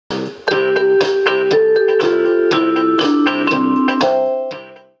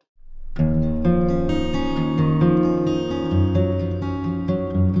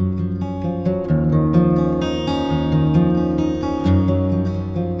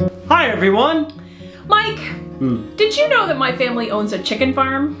Hi, everyone. Mike, did you know that my family owns a chicken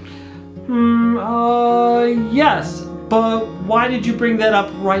farm? Yes, but why did you bring that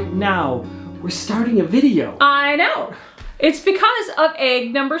up right now? We're starting a video. I know. It's because of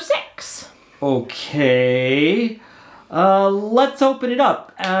egg number 6. Okay. Let's open it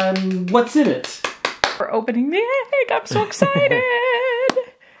up. And what's in it? We're opening the egg. I'm so excited.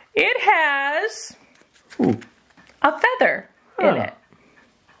 It has a feather in it.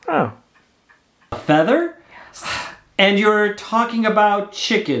 Oh. A feather? Yes. And you're talking about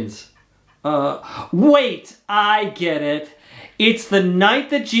chickens. Wait, I get it. It's the night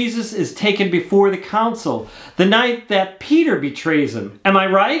that Jesus is taken before the council. The night that Peter betrays him. Am I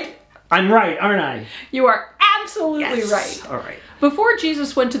right? I'm right, aren't I? You are absolutely right. All right. Before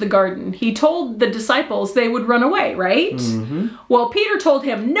Jesus went to the garden, he told the disciples they would run away, right? Well, Peter told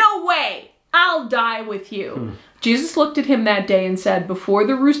him, "No way! I'll die with you." Jesus looked at him that day and said, "Before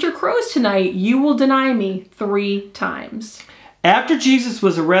the rooster crows tonight, you will deny me 3 times. After Jesus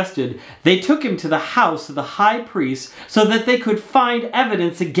was arrested, they took him to the house of the high priest so that they could find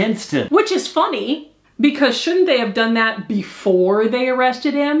evidence against him. Which is funny, because shouldn't they have done that before they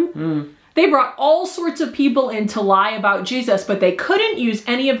arrested him? They brought all sorts of people in to lie about Jesus, but they couldn't use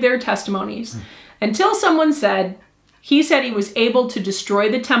any of their testimonies. Until someone said, he said he was able to destroy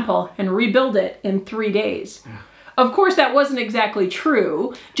the temple and rebuild it in 3 days. Of course, that wasn't exactly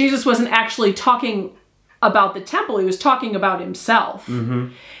true. Jesus wasn't actually talking about the temple, he was talking about himself.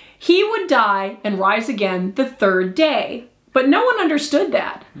 He would die and rise again the 3rd day. But no one understood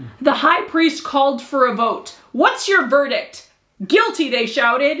that. The high priest called for a vote. "What's your verdict?" "Guilty," they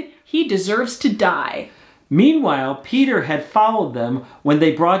shouted. "He deserves to die." Meanwhile, Peter had followed them when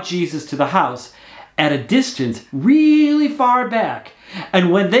they brought Jesus to the house at a distance really far back.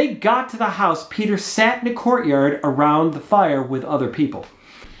 And when they got to the house, Peter sat in a courtyard around the fire with other people.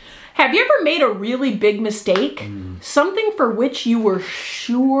 Have you ever made a really big mistake? Something for which you were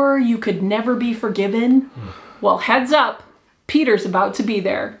sure you could never be forgiven? Well, heads up, Peter's about to be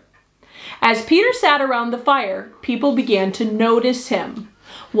there. As Peter sat around the fire, people began to notice him.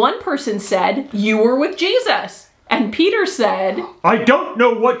 One person said, "You were with Jesus." And Peter said, "I don't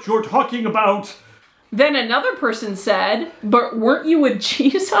know what you're talking about." Then another person said, "But weren't you with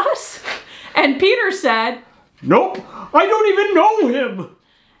Jesus?" And Peter said, "Nope, I don't even know him."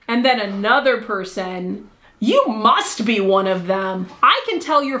 And then another person, "You must be one of them. I can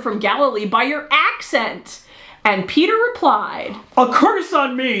tell you're from Galilee by your accent." And Peter replied, "A curse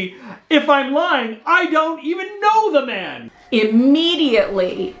on me! If I'm lying, I don't even know the man."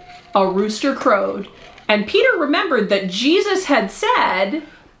 Immediately, a rooster crowed. And Peter remembered that Jesus had said,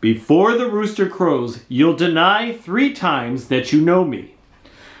 "Before the rooster crows, you'll deny 3 times that you know me."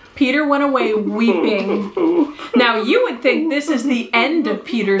 Peter went away weeping. Now you would think this is the end of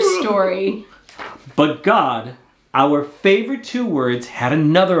Peter's story. But God, our favorite 2 words, had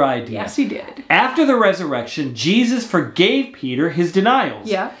another idea. Yes, he did. After the resurrection, Jesus forgave Peter his denials.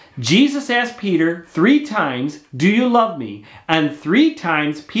 Yeah. Jesus asked Peter 3 times, "Do you love me?" And 3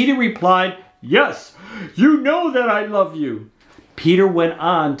 times Peter replied, "Yes, you know that I love you." Peter went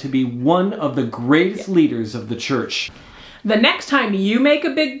on to be one of the greatest leaders of the church. The next time you make a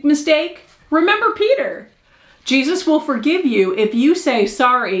big mistake, remember Peter. Jesus will forgive you if you say,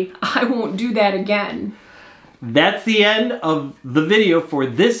 "Sorry, I won't do that again." That's the end of the video for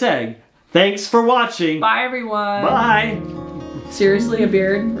this egg. Thanks for watching. Bye, everyone. Bye. Seriously, a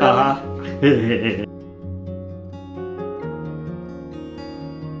beard? Really?